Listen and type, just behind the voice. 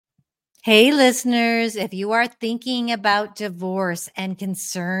Hey, listeners, if you are thinking about divorce and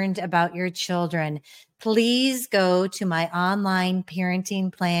concerned about your children, please go to my online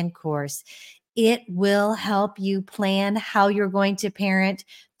parenting plan course. It will help you plan how you're going to parent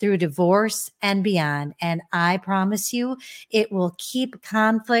through divorce and beyond. And I promise you, it will keep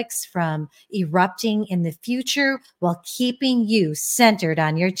conflicts from erupting in the future while keeping you centered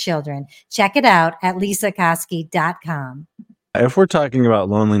on your children. Check it out at lisakoski.com. If we're talking about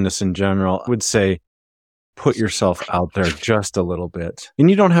loneliness in general, I would say put yourself out there just a little bit. And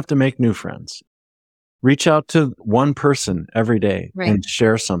you don't have to make new friends. Reach out to one person every day and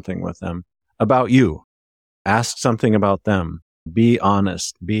share something with them about you. Ask something about them. Be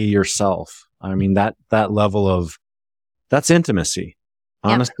honest. Be yourself. I mean, that level of, that's intimacy.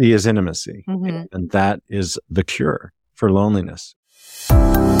 Honesty is intimacy. Mm-hmm. And that is the cure for loneliness.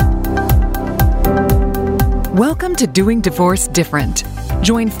 Welcome to Doing Divorce Different.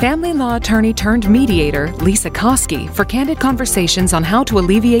 Join family law attorney turned mediator Lisa Koski for candid conversations on how to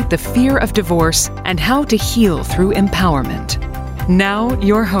alleviate the fear of divorce and how to heal through empowerment. Now,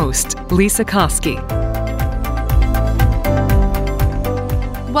 your host, Lisa Koski.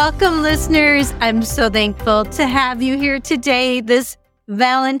 Welcome, listeners. I'm so thankful to have you here today, this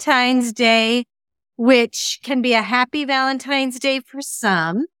Valentine's Day, which can be a happy Valentine's Day for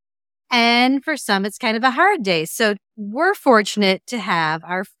some. And for some, it's kind of a hard day. So we're fortunate to have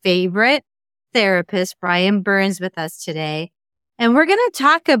our favorite therapist, Brian Burns, with us today. And we're going to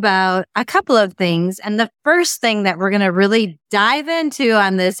talk about a couple of things. And the first thing that we're going to really dive into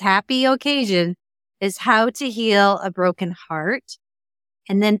on this happy occasion is how to heal a broken heart.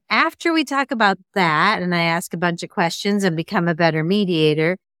 And then after we talk about that, and I ask a bunch of questions and become a better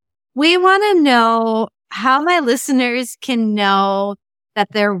mediator, we want to know how my listeners can know that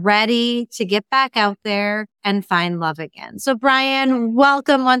they're ready to get back out there and find love again. So Brian,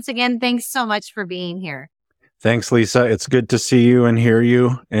 welcome once again. Thanks so much for being here. Thanks, Lisa. It's good to see you and hear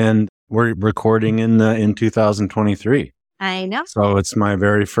you. And we're recording in 2023. I know. So it's my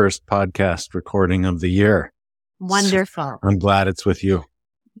very first podcast recording of the year. Wonderful. So I'm glad it's with you.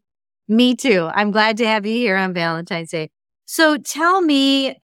 Me too. I'm glad to have you here on Valentine's Day. So tell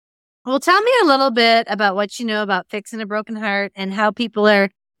me a little bit about what you know about fixing a broken heart and how people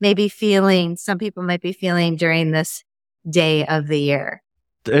are maybe feeling, some people might be feeling during this day of the year.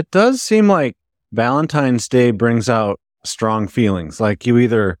 It does seem like Valentine's Day brings out strong feelings. Like you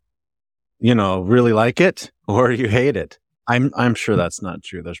either, really like it or you hate it. I'm sure that's not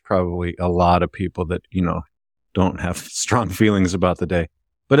true. There's probably a lot of people that, don't have strong feelings about the day.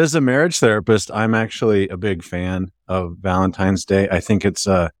 But as a marriage therapist, I'm actually a big fan of Valentine's Day. I think it's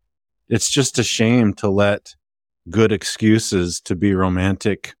just a shame to let good excuses to be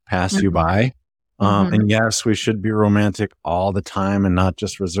romantic pass you by. And yes, we should be romantic all the time and not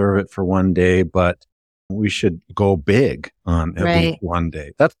just reserve it for one day, but we should go big on at least one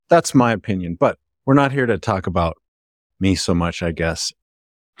day. That's my opinion, but we're not here to talk about me so much, I guess.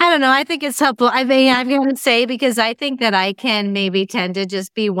 I don't know. I think it's helpful. I mean, I'm going to say, because I think that I can maybe tend to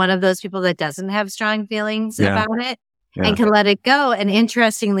just be one of those people that doesn't have strong feelings about it. Yeah. And can let it go. And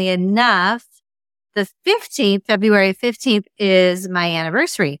interestingly enough, February 15th is my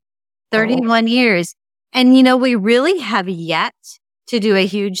anniversary, 31 years. And, we really have yet to do a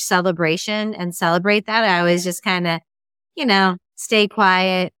huge celebration and celebrate that. I always just kind of, stay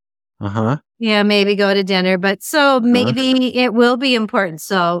quiet. Maybe go to dinner. But so maybe it will be important.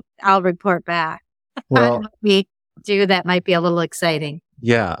 So I'll report back. Well, we do. That might be a little exciting.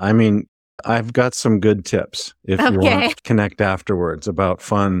 Yeah. I mean, I've got some good tips if you want to connect afterwards about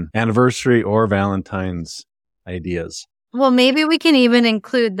fun anniversary or Valentine's ideas. Well, maybe we can even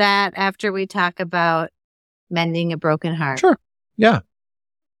include that after we talk about mending a broken heart. Sure. Yeah.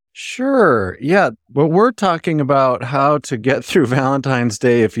 Sure. Yeah. But we're talking about how to get through Valentine's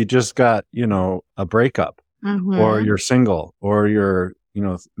Day if you just got, a breakup or you're single or you're,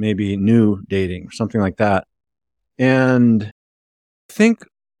 maybe new dating or something like that. And I think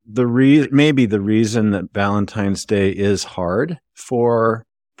maybe the reason that Valentine's Day is hard for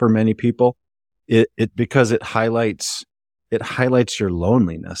many people, because it highlights your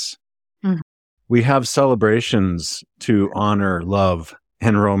loneliness. Mm-hmm. We have celebrations to honor love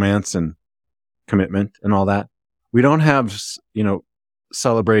and romance and commitment and all that. We don't have,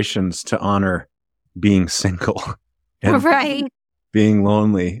 celebrations to honor being single and being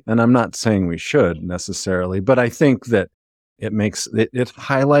lonely. And I'm not saying we should necessarily, but I think that it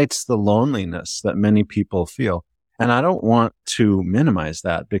highlights the loneliness that many people feel. And I don't want to minimize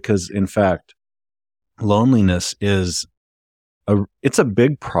that because, in fact, loneliness it's a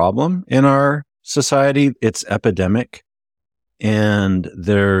big problem in our society. It's epidemic. And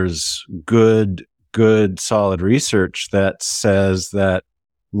there's good, solid research that says that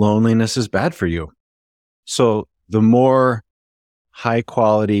loneliness is bad for you. So the more high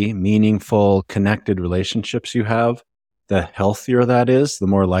quality, meaningful, connected relationships you have, the healthier that is, the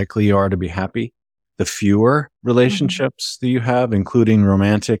more likely you are to be happy. The fewer relationships that you have, including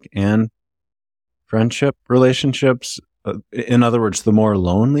romantic and friendship relationships, in other words, the more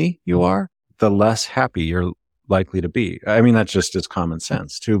lonely you are, the less happy you're likely to be. I mean, that's just, it's common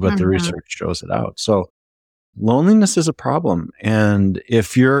sense too, but the research shows it out. So loneliness is a problem. And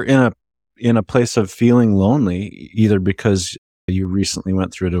if you're in a place of feeling lonely, either because you recently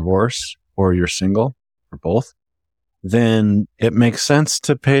went through a divorce or you're single or both, then it makes sense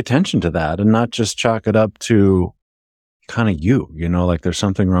to pay attention to that and not just chalk it up to kind of like there's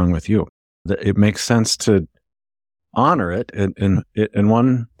something wrong with you. It makes sense to honor it in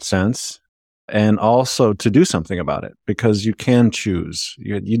one sense, and also to do something about it, because you can choose.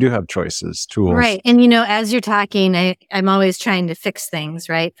 You do have choices, tools. Right. And, as you're talking, I'm always trying to fix things,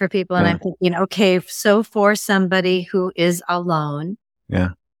 right, for people. And I'm thinking, okay, so for somebody who is alone. Yeah.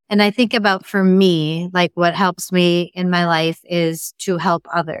 And I think about, for me, like what helps me in my life is to help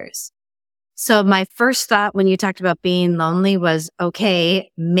others. So my first thought when you talked about being lonely was,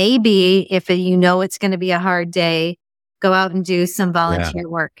 okay, maybe if it's going to be a hard day, go out and do some volunteer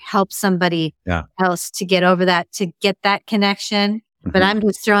work, help somebody else to get over that, to get that connection. But I'm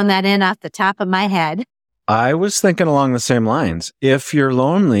just throwing that in off the top of my head. I was thinking along the same lines. If you're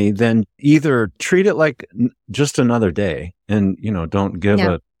lonely, then either treat it like just another day and, don't give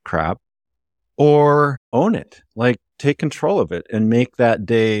a crap, or own it. Like, take control of it and make that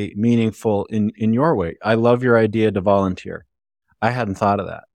day meaningful in your way. I love your idea to volunteer. I hadn't thought of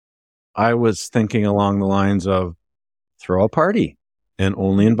that. I was thinking along the lines of throw a party and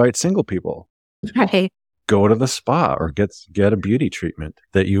only invite single people. Right. Go to the spa or get a beauty treatment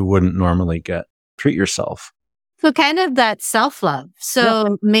that you wouldn't normally get. Treat yourself. So kind of that self-love.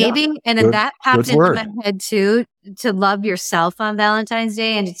 So maybe, and then that popped into my head too, to love yourself on Valentine's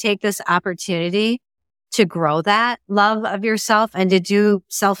Day and to take this opportunity to grow that love of yourself and to do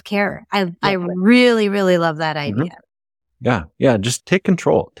self-care. I really, really love that idea. Yeah. Just take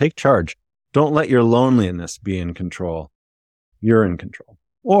control. Take charge. Don't let your loneliness be in control. You're in control.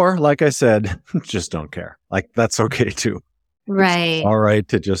 Or, like I said, just don't care. Like, that's okay too. Right. It's all right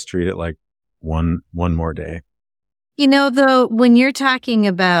to just treat it like one more day. Though, when you're talking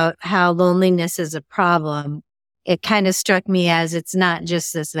about how loneliness is a problem, it kind of struck me as it's not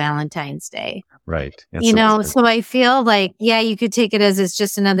just this Valentine's Day. Right. So I feel like, you could take it as it's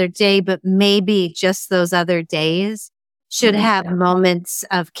just another day, but maybe just those other days should have moments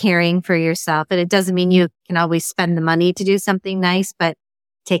of caring for yourself. And it doesn't mean you can always spend the money to do something nice, but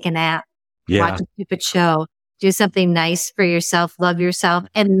take a nap, watch a stupid show, do something nice for yourself, love yourself,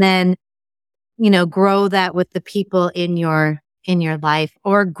 and then, grow that with the people in your life,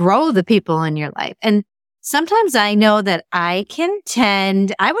 or grow the people in your life. And sometimes I know that I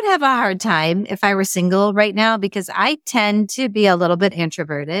would have a hard time if I were single right now, because I tend to be a little bit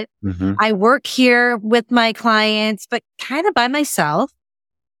introverted. I work here with my clients, but kind of by myself.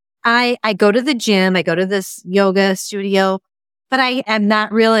 I go to the gym, I go to this yoga studio, but I am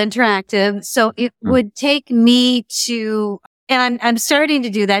not real interactive. So it would take me to, and I'm starting to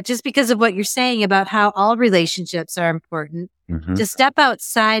do that just because of what you're saying about how all relationships are important, to step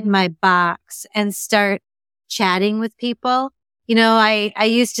outside my box and start chatting with people. I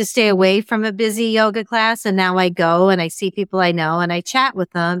used to stay away from a busy yoga class, and now I go and I see people I know and I chat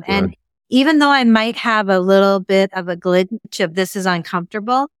with them. Good. And even though I might have a little bit of a glitch of this is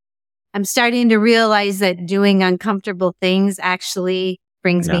uncomfortable, I'm starting to realize that doing uncomfortable things actually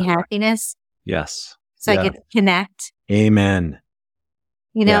brings me happiness. Yes. So I get to connect. Amen.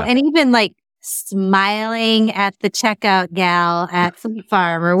 And even like smiling at the checkout gal at Fleet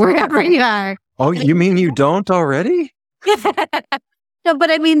Farm or wherever you are. Oh, you mean you don't already? No,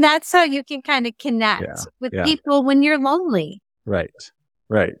 but I mean, that's how you can kind of connect with people when you're lonely. Right.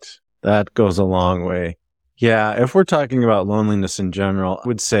 That goes a long way. Yeah. If we're talking about loneliness in general, I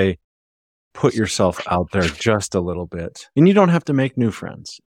would say put yourself out there just a little bit. And you don't have to make new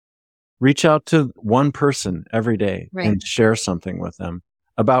friends. Reach out to one person every day and share something with them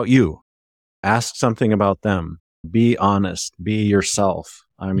about you. Ask something about them. Be honest. Be yourself.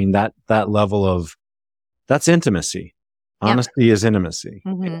 I mean, that level of, that's intimacy. Honesty is intimacy.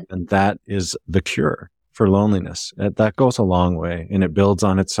 And that is the cure for loneliness. That goes a long way, and it builds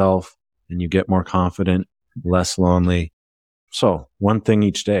on itself, and you get more confident, less lonely. So one thing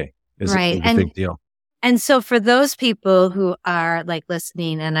each day is a big deal. And so for those people who are like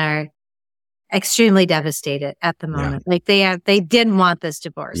listening and are extremely devastated at the moment. Like they didn't want this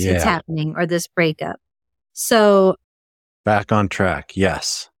divorce. It's happening, or this breakup. So back on track.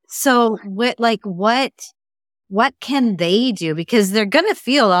 Yes. So what can they do? Because they're going to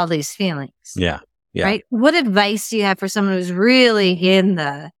feel all these feelings. Yeah. Right. What advice do you have for someone who's really in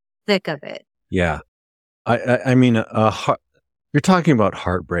the thick of it? Yeah. I mean, you're talking about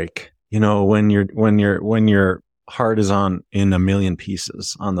heartbreak, when your heart is in a million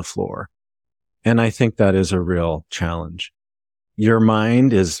pieces on the floor. And I think that is a real challenge. Your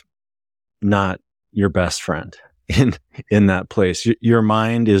mind is not your best friend in that place. Your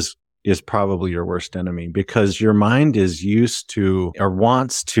mind is probably your worst enemy, because your mind is used to or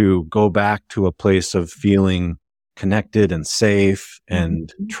wants to go back to a place of feeling connected and safe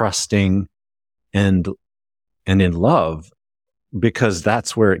and trusting and in love, because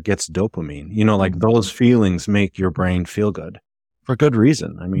that's where it gets dopamine. Like those feelings make your brain feel good for good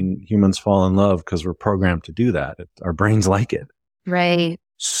reason. I mean, humans fall in love because we're programmed to do that. Our brains like it. Right.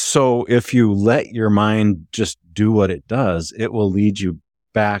 So if you let your mind just do what it does, it will lead you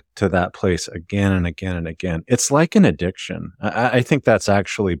back to that place again and again and again. It's like an addiction. I think that's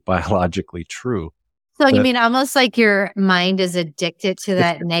actually biologically true. So you mean almost like your mind is addicted to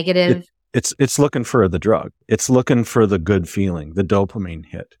that negative? It's looking for the drug. It's looking for the good feeling, the dopamine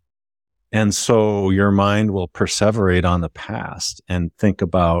hit. And so your mind will perseverate on the past and think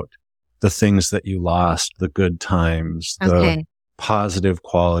about the things that you lost, the good times, the positive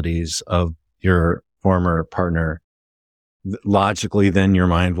qualities of your former partner. Logically, then your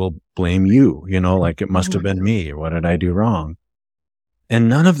mind will blame you, like it must have been me, or what did I do wrong? And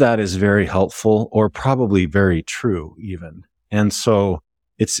none of that is very helpful, or probably very true even. And so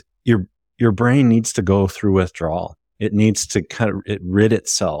it's your brain needs to go through withdrawal. It needs to rid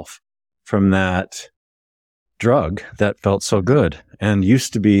itself from that drug that felt so good and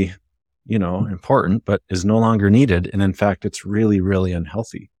used to be, important, but is no longer needed. And in fact, it's really, really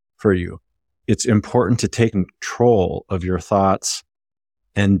unhealthy for you. It's important to take control of your thoughts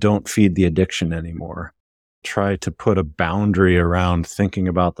and don't feed the addiction anymore. Try to put a boundary around thinking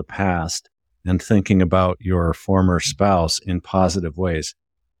about the past and thinking about your former spouse in positive ways.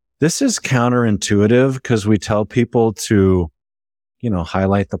 This is counterintuitive because we tell people to,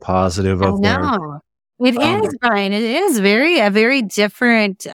 highlight the positive of their... It is, Brian. It is a very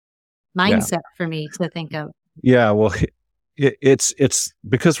different mindset for me to think of. Yeah, well, it's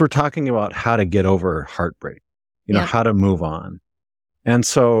because we're talking about how to get over heartbreak, how to move on. And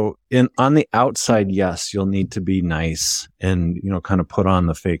so on the outside, yes, you'll need to be nice and, kind of put on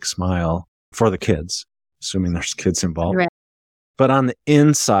the fake smile for the kids, assuming there's kids involved. Right. But on the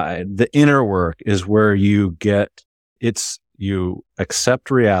inside, the inner work is where you accept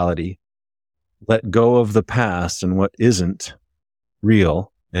reality, let go of the past and what isn't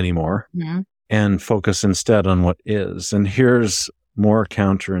real anymore, and focus instead on what is. And here's more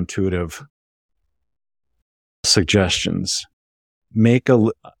counterintuitive suggestions.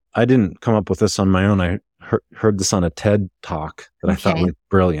 I didn't come up with this on my own. I heard this on a TED talk that I thought was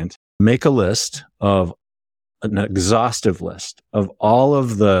brilliant. Make a list an exhaustive list of all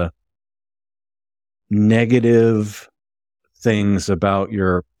of the negative things about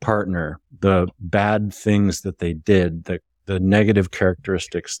your partner, the bad things that they did, the negative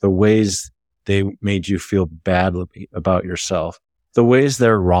characteristics, the ways they made you feel badly about yourself, the ways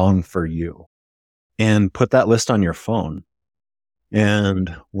they're wrong for you, and put that list on your phone.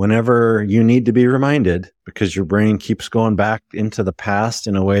 And whenever you need to be reminded, because your brain keeps going back into the past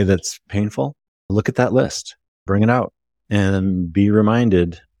in a way that's painful, look at that list, bring it out, and be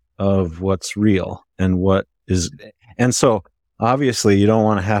reminded of what's real and what is. And so obviously you don't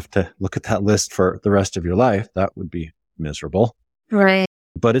want to have to look at that list for the rest of your life. That would be miserable. Right.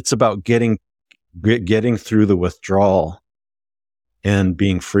 But it's about getting through the withdrawal and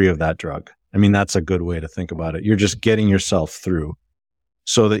being free of that drug. I mean, that's a good way to think about it. You're just getting yourself through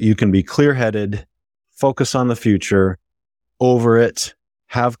so that you can be clear-headed, focus on the future, over it,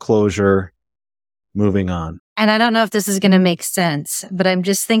 have closure, moving on. And I don't know if this is going to make sense, but I'm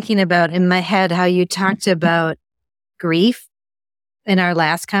just thinking about in my head how you talked about grief in our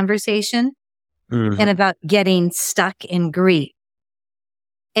last conversation and about getting stuck in grief.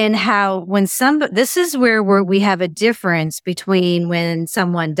 And how this is where we have a difference between when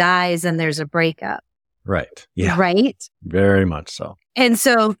someone dies and there's a breakup. Right. Yeah. Right? Very much so. And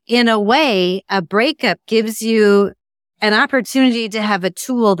so in a way, a breakup gives you an opportunity to have a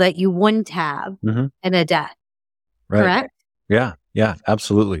tool that you wouldn't have in a death. Right. Correct? Yeah. Yeah,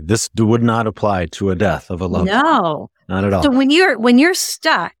 absolutely. This would not apply to a death of a loved one. No. Not at all. So when you're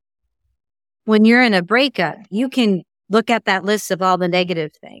stuck, when you're in a breakup, you can look at that list of all the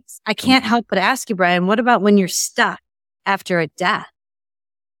negative things. I can't help but ask you, Brian, what about when you're stuck after a death?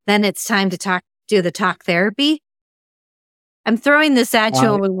 Then it's time to do the talk therapy. I'm throwing this at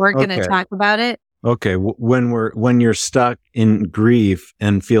you and we're going to talk about it. Okay. When you're stuck in grief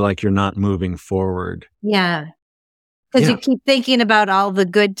and feel like you're not moving forward. Yeah. Because you keep thinking about all the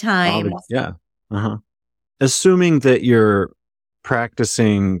good times. Assuming that you're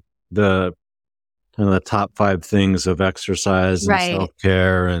practicing the top 5 things of exercise and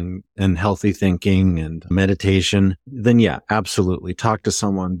self-care and healthy thinking and meditation, then absolutely talk to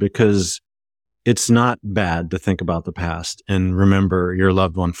someone, because it's not bad to think about the past and remember your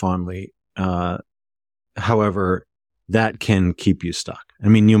loved one fondly. However, that can keep you stuck. I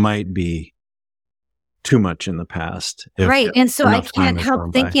mean, you might be too much in the past. Right. And so I can't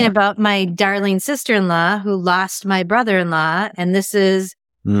help thinking about my darling sister-in-law who lost my brother-in-law. And this is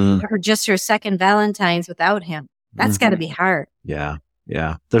her second Valentine's without him. That's got to be hard. Yeah.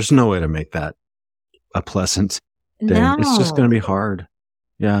 Yeah. There's no way to make that a pleasant day. No. It's just going to be hard.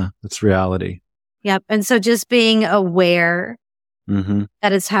 Yeah. It's reality. Yep. And so just being aware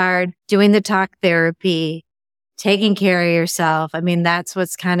that it's hard, doing the talk therapy, taking care of yourself. I mean, that's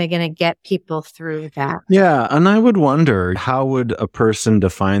what's kind of going to get people through that. Yeah. And I would wonder, how would a person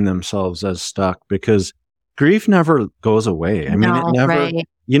define themselves as stuck? Because grief never goes away. I mean,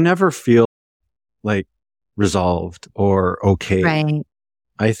 you never feel like resolved or okay. Right.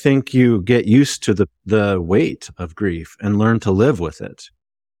 I think you get used to the weight of grief and learn to live with it.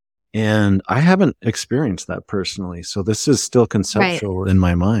 And I haven't experienced that personally. So this is still conceptual in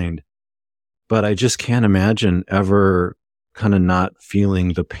my mind. But I just can't imagine ever kind of not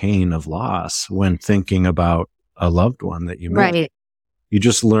feeling the pain of loss when thinking about a loved one that you met. Right. You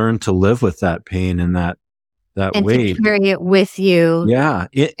just learn to live with that pain and that weight. To carry it with you. Yeah.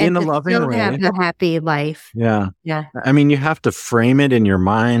 In a loving way. Have a happy life. Yeah. Yeah. I mean, you have to frame it in your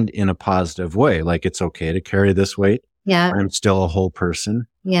mind in a positive way. Like, it's okay to carry this weight. Yeah. I'm still a whole person.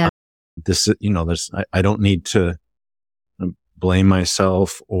 Yeah. I don't need to blame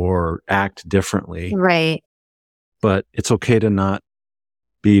myself or act differently. Right. But it's okay to not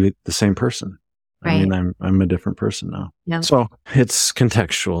be the same person. Right. I mean, I'm a different person now. Yeah. So it's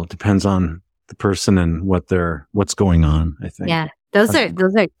contextual. It depends on the person and what's going on, I think. Yeah. Those are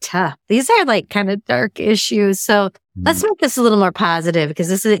tough. These are like kind of dark issues. So let's make this a little more positive, because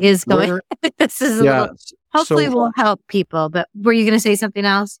this is going, this is a little, hopefully will help people. But were you going to say something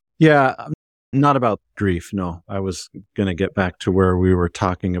else? Yeah. Not about grief. No, I was going to get back to where we were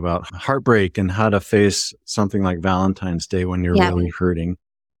talking about heartbreak and how to face something like Valentine's Day when you're really hurting.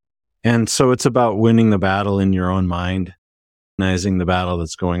 And so it's about winning the battle in your own mind, recognizing the battle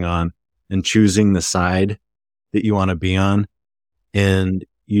that's going on and choosing the side that you want to be on. And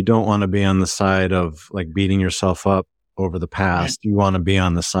you don't want to be on the side of like beating yourself up over the past. You want to be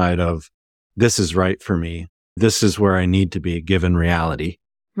on the side of, this is right for me. This is where I need to be given reality.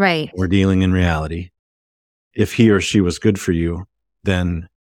 Right. We're dealing in reality. If he or she was good for you, then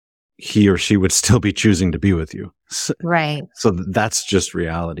he or she would still be choosing to be with you. Right. So that's just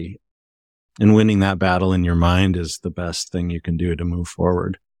reality. And winning that battle in your mind is the best thing you can do to move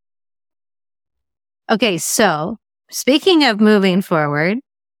forward. Okay. So speaking of moving forward,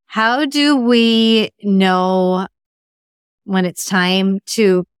 how do we know when it's time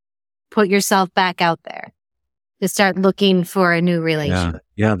to put yourself back out there? To start looking for a new relationship?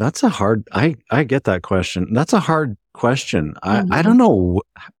 Yeah, that's a hard, I get that question. That's a hard question. I don't know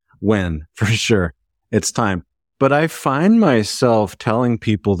when, for sure, it's time. But I find myself telling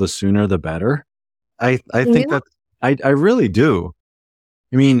people the sooner the better. I think that I really do.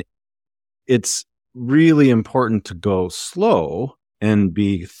 I mean, it's really important to go slow and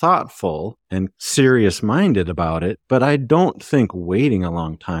be thoughtful and serious-minded about it. But I don't think waiting a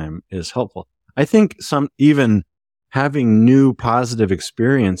long time is helpful. I think even having new positive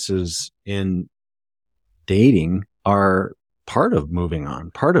experiences in dating are part of moving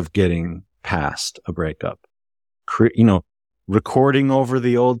on, part of getting past a breakup. Recording over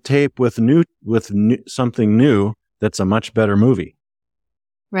the old tape with something new that's a much better movie.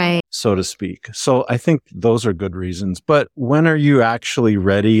 Right. So to speak. So I think those are good reasons. But when are you actually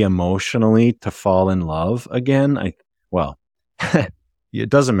ready emotionally to fall in love again? It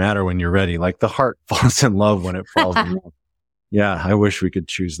doesn't matter when you're ready. Like, the heart falls in love when it falls in love. Yeah, I wish we could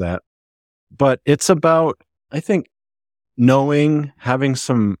choose that. But it's about, I think, having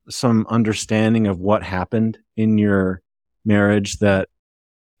some understanding of what happened in your marriage that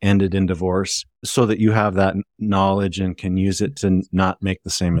ended in divorce, so that you have that knowledge and can use it to not make the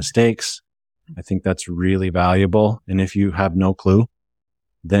same mistakes. I think that's really valuable. And if you have no clue,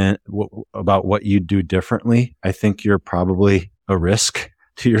 about what you do differently, I think you're probably a risk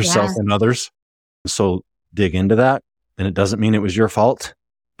to yourself and others. So dig into that. And it doesn't mean it was your fault,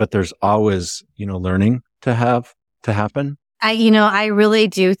 but there's always, learning to happen. I really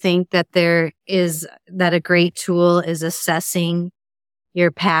do think that that a great tool is assessing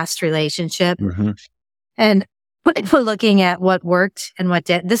your past relationship and looking at what worked and what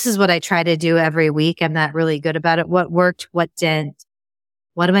didn't. This is what I try to do every week. I'm not really good about it. What worked, what didn't.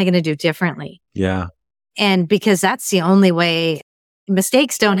 What am I going to do differently? Yeah. And because that's the only way.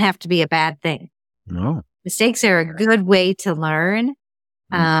 Mistakes don't have to be a bad thing. No. Mistakes are a good way to learn.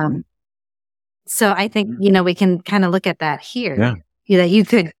 So I think, we can kind of look at that here. Yeah. That you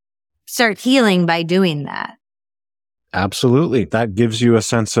could start healing by doing that. Absolutely. That gives you a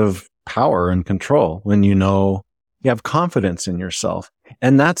sense of power and control when you have confidence in yourself.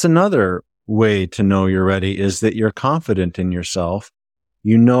 And that's another way to know you're ready, is that you're confident in yourself.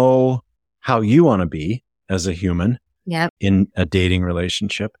 You know how you want to be as a human in a dating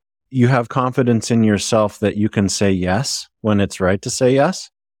relationship. You have confidence in yourself that you can say yes when it's right to say yes.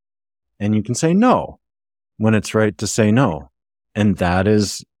 And you can say no when it's right to say no. And that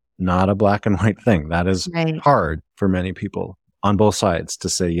is not a black and white thing. That is hard for many people on both sides to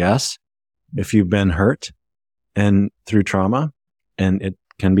say yes if you've been hurt and through trauma. And it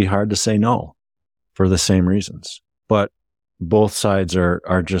can be hard to say no for the same reasons. But both sides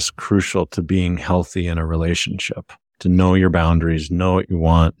are just crucial to being healthy in a relationship, to know your boundaries, know what you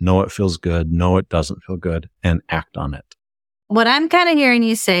want, know what feels good, know what doesn't feel good, and act on it. What I'm kind of hearing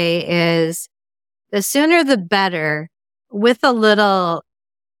you say is the sooner the better, with a little,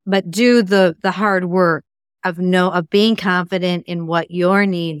 but do the hard work of being confident in what your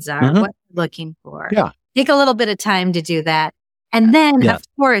needs are, what you're looking for. Yeah. Take a little bit of time to do that. And then, of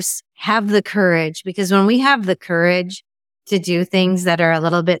course, have the courage, because when we have the courage to do things that are a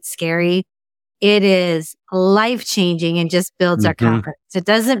little bit scary, it is life-changing and just builds our confidence. It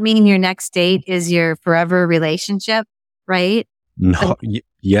doesn't mean your next date is your forever relationship, right? No,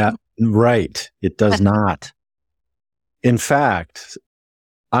 yeah, right. It does not. In fact,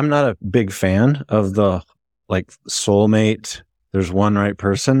 I'm not a big fan of the soulmate, there's one right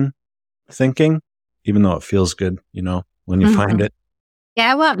person thinking, even though it feels good, when you find it. Yeah,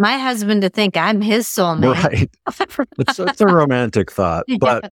 I want my husband to think I'm his soulmate. Right. It's a romantic thought,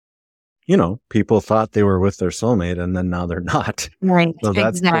 but people thought they were with their soulmate and then now they're not. Right. So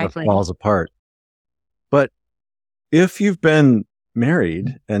that sort of falls apart. But if you've been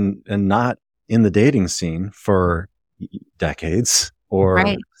married and not in the dating scene for decades or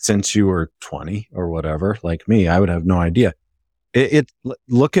since you were 20 or whatever, like me, I would have no idea.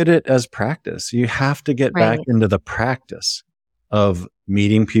 Look at it as practice. You have to get back into the practice of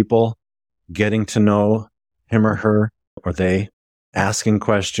meeting people, getting to know him or her or they, asking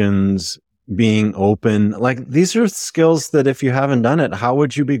questions, being open. These are skills that if you haven't done it, how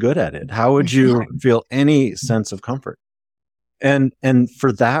would you be good at it? How would you feel any sense of comfort? And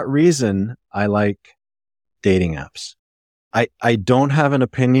for that reason, I like dating apps. I don't have an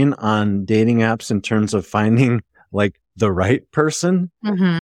opinion on dating apps in terms of finding the right person,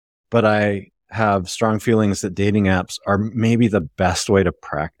 but I have strong feelings that dating apps are maybe the best way to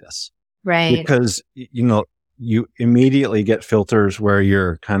practice. Right. Because, you immediately get filters where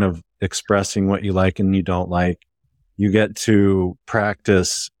you're kind of expressing what you like and you don't like. You get to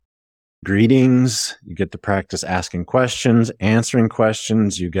practice greetings. You get to practice asking questions, answering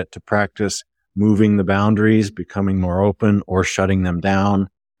questions. You get to practice moving the boundaries, becoming more open or shutting them down.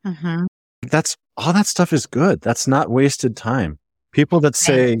 That's all that stuff is good. That's not wasted time. People that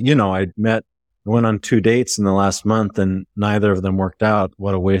say, I went on 2 dates in the last month and neither of them worked out.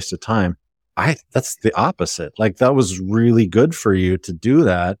 What a waste of time. That's the opposite. That was really good for you to do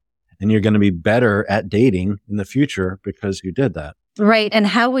that. And you're going to be better at dating in the future because you did that. Right. And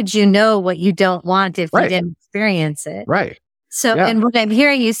how would you know what you don't want if you didn't experience it? Right. So, and what I'm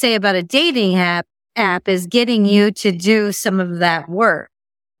hearing you say about a dating app is getting you to do some of that work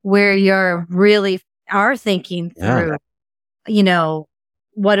where you're really are thinking through,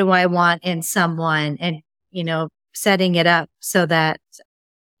 what do I want in someone and, setting it up so that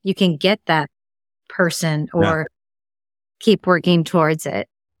you can get that person or keep working towards it.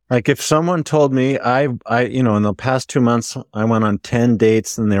 If someone told me in the past 2 months, I went on 10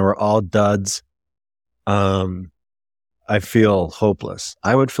 dates and they were all duds. I feel hopeless.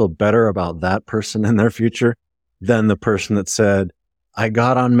 I would feel better about that person in their future than the person that said, I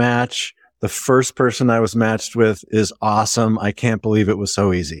got on Match. The first person I was matched with is awesome. I can't believe it was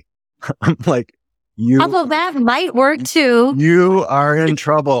so easy. I'm like, although that might work too. You are in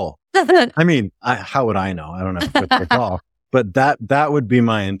trouble. I mean, how would I know? I don't have to recall. But that would be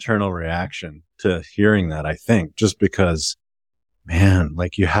my internal reaction to hearing that, I think, just because, man,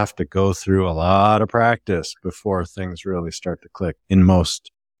 like you have to go through a lot of practice before things really start to click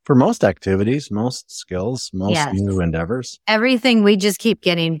for most activities, most skills, most new endeavors. Everything we just keep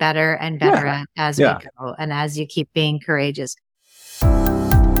getting better and better at as we go and as you keep being courageous.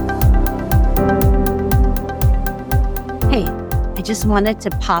 Hey, I just wanted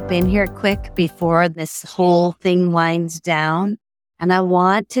to pop in here quick before this whole thing winds down. And I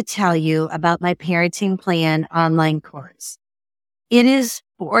want to tell you about my Parenting Plan online course. It is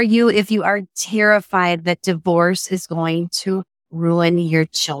for you if you are terrified that divorce is going to ruin your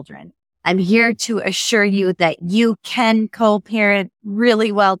children. I'm here to assure you that you can co-parent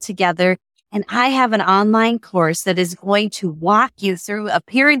really well together. And I have an online course that is going to walk you through a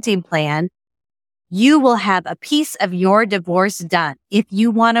parenting plan. You will have a piece of your divorce done. If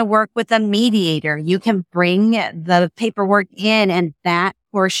you want to work with a mediator, you can bring the paperwork in and that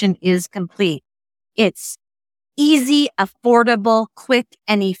portion is complete. It's easy, affordable, quick,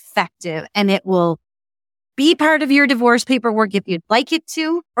 and effective. And it will be part of your divorce paperwork if you'd like it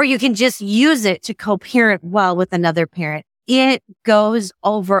to, or you can just use it to co-parent well with another parent. It goes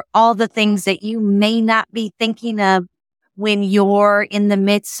over all the things that you may not be thinking of when you're in the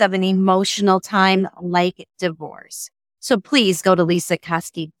midst of an emotional time like divorce. So please go to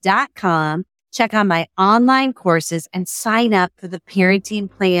lisakoski.com, check out my online courses, and sign up for the Parenting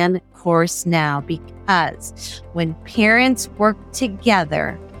Plan course now, because when parents work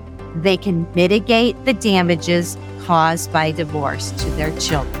together, they can mitigate the damages caused by divorce to their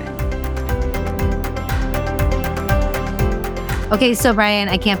children. Okay, so Brian,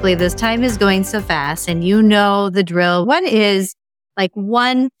 I can't believe this time is going so fast, and you know the drill. What is like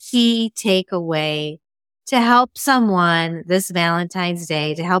one key takeaway to help someone this Valentine's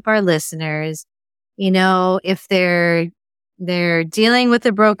Day, to help our listeners, you know, if they're dealing with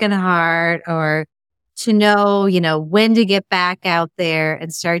a broken heart, or to know, you know, when to get back out there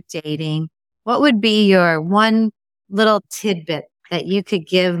and start dating? What would be your one little tidbit that you could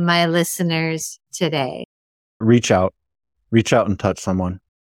give my listeners today? Reach out and touch someone.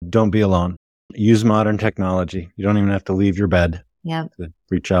 Don't be alone. Use modern technology. You don't even have to leave your bed. Yep. To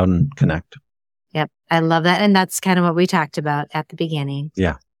reach out and connect. Yep. I love that. And that's kind of what we talked about at the beginning.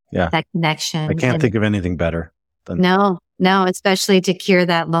 Yeah. Yeah. That connection. I can't think of anything better than No, especially to cure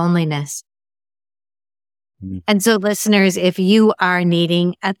that loneliness. And so listeners, if you are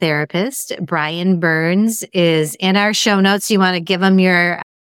needing a therapist, Brian Burns is in our show notes. You want to give them your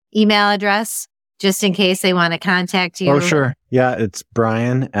email address just in case they want to contact you? Oh, sure. Yeah, it's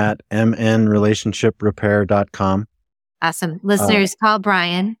brian@mnrelationshiprepair.com. Awesome. Listeners, call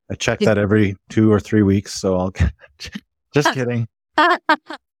Brian. I check that every 2 or 3 weeks, so I'll just kidding. I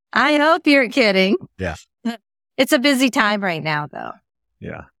hope you're kidding. Yeah. It's a busy time right now, though.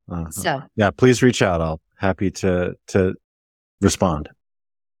 Yeah. So yeah, please reach out. I'll happy to respond.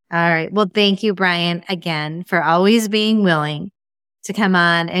 All right. Well, thank you, Brian, again, for always being willing to come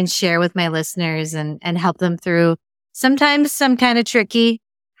on and share with my listeners and help them through sometimes some kind of tricky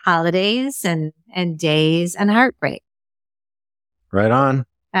holidays and days and heartbreak. Right on.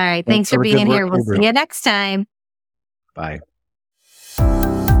 All right. Thanks for being here. We'll see you next time. Bye.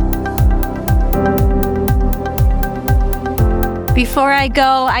 Before I go,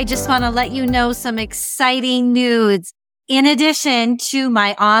 I just want to let you know some exciting news. In addition to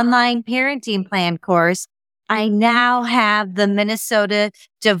my online parenting plan course, I now have the Minnesota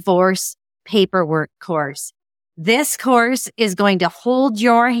Divorce Paperwork course. This course is going to hold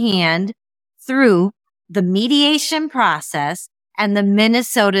your hand through the mediation process and the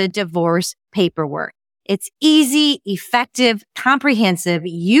Minnesota divorce paperwork. It's easy, effective, comprehensive.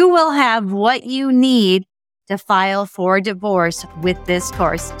 You will have what you need to file for divorce with this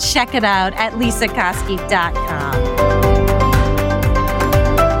course. Check it out at lisakoski.com.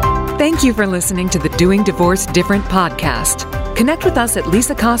 Thank you for listening to the Doing Divorce Different podcast. Connect with us at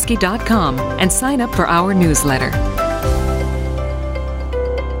lisakoski.com and sign up for our newsletter.